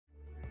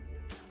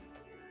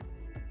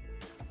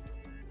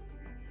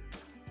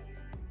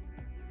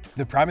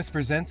The Primest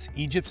presents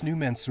Egypt's new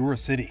Mansoura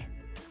City.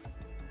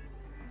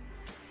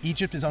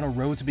 Egypt is on a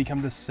road to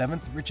become the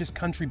 7th richest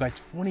country by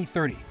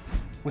 2030,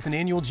 with an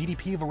annual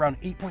GDP of around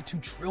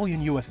 8.2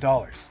 trillion US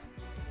dollars.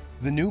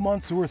 The new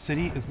Mansoura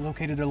City is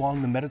located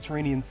along the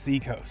Mediterranean Sea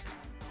coast,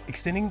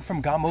 extending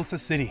from Galala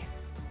City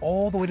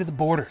all the way to the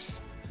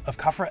borders of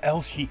Kafr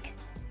el-Sheikh.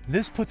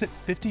 This puts it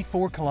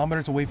 54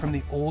 kilometers away from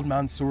the old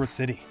Mansoura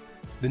City.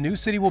 The new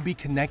city will be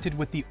connected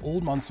with the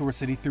old Mansoura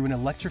City through an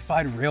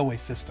electrified railway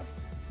system,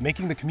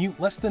 making the commute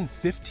less than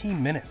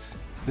 15 minutes.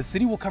 The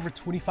city will cover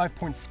 25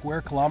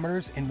 square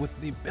kilometers and with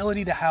the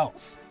ability to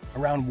house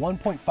around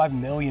 1.5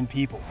 million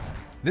people.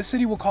 This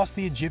city will cost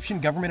the Egyptian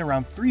government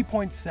around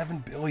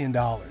 $3.7 billion.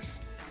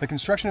 The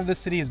construction of this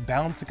city is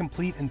bound to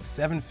complete in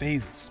 7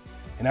 phases.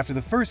 And after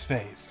the first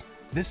phase,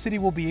 this city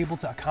will be able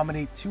to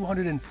accommodate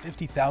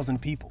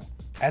 250,000 people.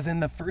 As in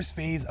the first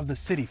phase of the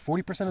city,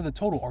 40% of the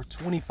total, or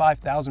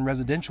 25,000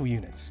 residential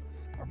units,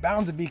 are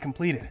bound to be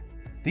completed.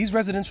 These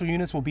residential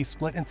units will be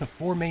split into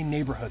 4 main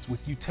neighborhoods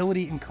with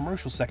utility and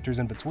commercial sectors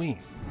in between.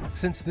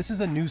 Since this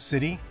is a new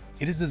city,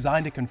 it is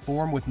designed to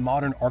conform with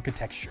modern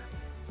architecture,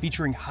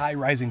 featuring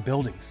high-rising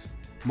buildings,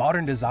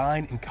 modern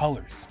design and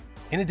colors,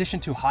 in addition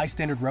to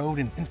high-standard road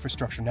and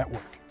infrastructure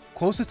network.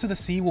 Closest to the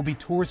sea will be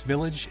Tourist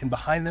Village, and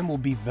behind them will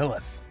be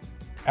villas.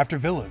 After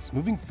villas,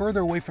 moving further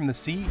away from the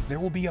sea, there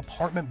will be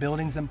apartment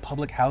buildings and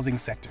public housing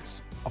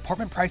sectors.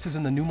 Apartment prices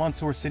in the new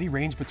Mansoura City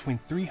range between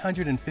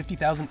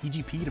 350,000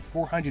 EGP to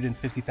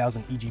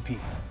 450,000 EGP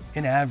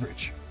in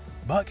average,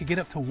 but could get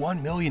up to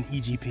 1 million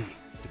EGP,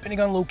 depending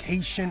on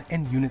location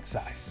and unit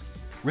size.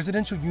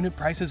 Residential unit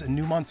prices in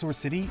new Mansoura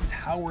City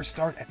towers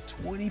start at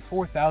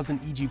 24,000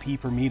 EGP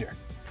per meter,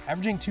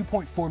 averaging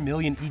 2.4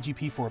 million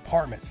EGP for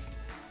apartments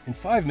and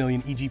 5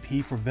 million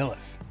EGP for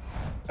villas.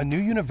 A new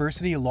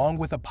university along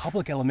with a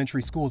public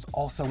elementary school is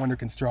also under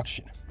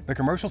construction. The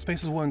commercial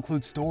spaces will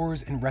include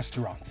stores and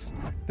restaurants.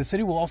 The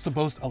city will also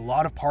boast a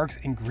lot of parks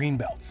and green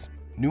belts.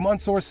 New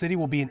Mansoura City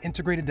will be an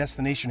integrated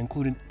destination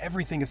including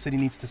everything a city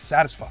needs to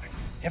satisfy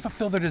and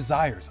fulfill the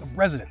desires of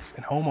residents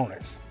and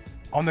homeowners.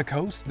 On the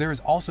coast, there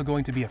is also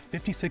going to be a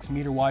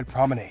 56-meter wide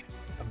promenade.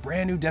 A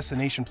brand new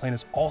destination plan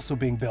is also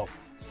being built,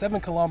 7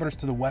 kilometers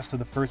to the west of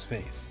the first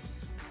phase,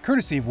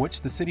 courtesy of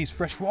which the city's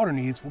freshwater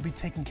needs will be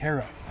taken care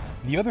of.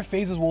 The other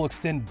phases will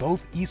extend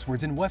both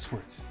eastwards and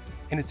westwards,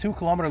 and a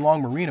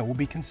 2-kilometer-long marina will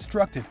be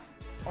constructed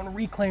on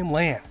reclaimed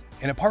land.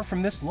 And apart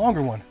from this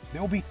longer one,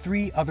 there will be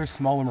 3 other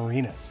smaller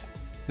marinas.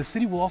 The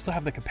city will also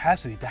have the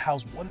capacity to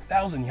house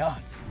 1,000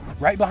 yachts.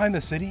 Right behind the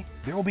city,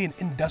 there will be an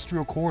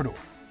industrial corridor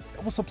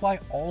that will supply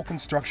all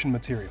construction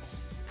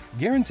materials,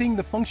 guaranteeing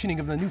the functioning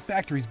of the new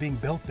factories being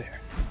built there.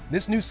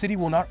 This new city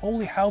will not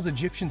only house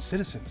Egyptian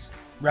citizens,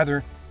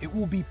 rather, it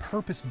will be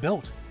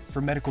purpose-built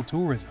for medical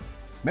tourism.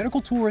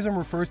 Medical tourism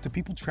refers to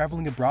people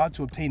traveling abroad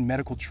to obtain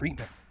medical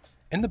treatment.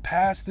 In the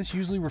past, this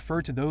usually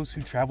referred to those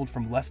who traveled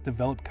from less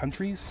developed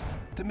countries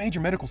to major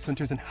medical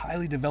centers in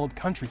highly developed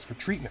countries for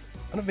treatment,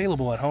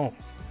 unavailable at home.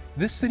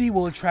 This city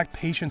will attract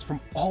patients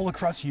from all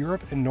across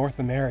Europe and North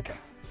America.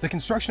 The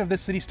construction of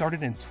this city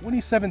started in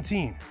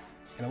 2017,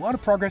 and a lot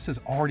of progress is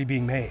already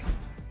being made.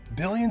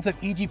 Billions of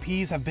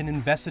EGPs have been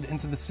invested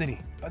into the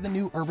city by the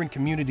new Urban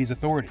Communities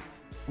Authority,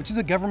 which is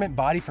a government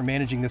body for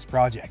managing this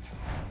project.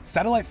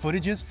 Satellite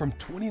footages from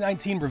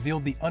 2019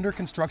 revealed the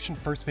under-construction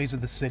first phase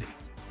of the city.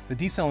 The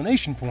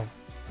desalination point,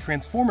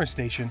 transformer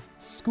station,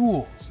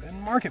 schools,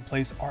 and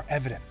marketplace are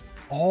evident,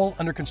 all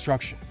under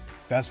construction.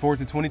 Fast forward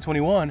to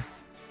 2021,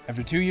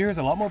 after 2 years,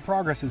 a lot more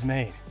progress is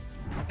made.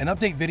 An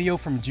update video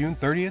from June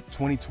 30th,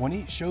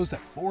 2020 shows that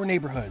 4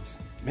 neighborhoods,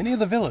 many of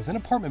the villas and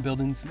apartment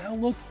buildings now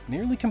look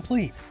nearly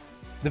complete.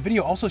 The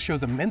video also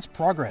shows immense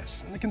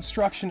progress in the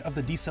construction of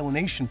the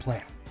desalination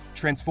plant,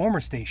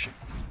 transformer station,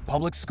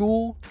 public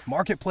school,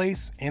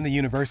 marketplace, and the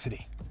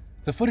university.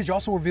 The footage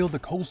also revealed the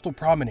coastal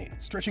promenade,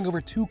 stretching over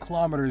 2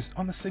 kilometers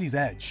on the city's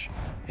edge.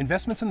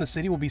 Investments in the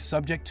city will be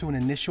subject to an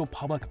initial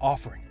public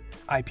offering,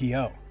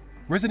 IPO.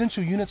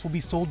 Residential units will be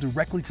sold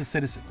directly to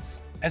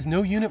citizens, as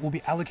no unit will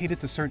be allocated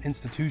to certain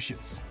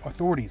institutions,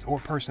 authorities, or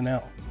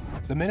personnel.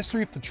 The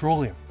Ministry of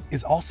Petroleum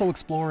is also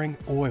exploring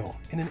oil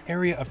in an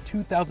area of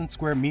 2,000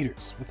 square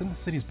meters within the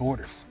city's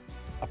borders.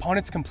 Upon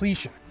its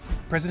completion,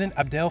 President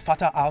Abdel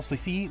Fattah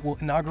al-Sisi will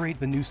inaugurate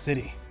the new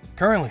city.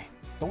 Currently,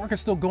 the work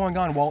is still going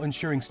on while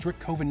ensuring strict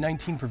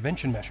COVID-19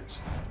 prevention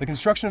measures. The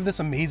construction of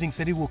this amazing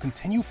city will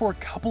continue for a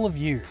couple of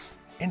years,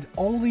 and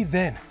only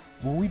then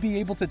will we be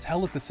able to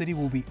tell if the city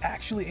will be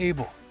actually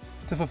able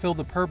to fulfill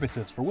the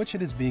purposes for which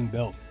it is being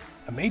built.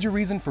 A major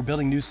reason for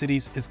building new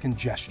cities is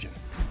congestion,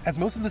 as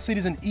most of the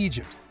cities in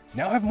Egypt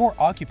now have more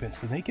occupants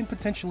than they can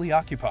potentially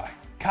occupy.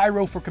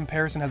 Cairo, for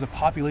comparison, has a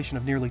population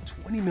of nearly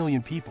 20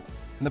 million people,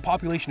 and the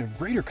population of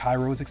Greater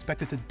Cairo is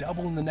expected to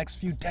double in the next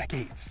few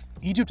decades.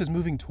 Egypt is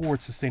moving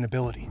towards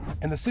sustainability,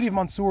 and the city of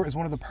Mansoura is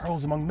one of the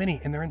pearls among many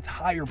in their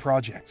entire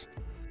project.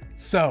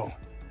 So,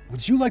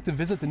 would you like to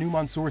visit the new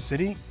Mansoura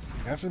City?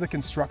 After the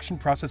construction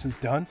process is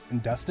done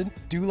and dusted?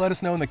 Do let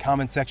us know in the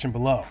comment section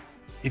below.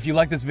 If you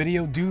like this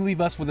video, do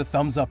leave us with a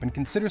thumbs up and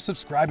consider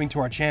subscribing to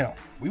our channel.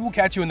 We will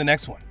catch you in the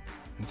next one.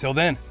 Until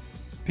then,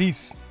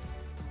 Peace.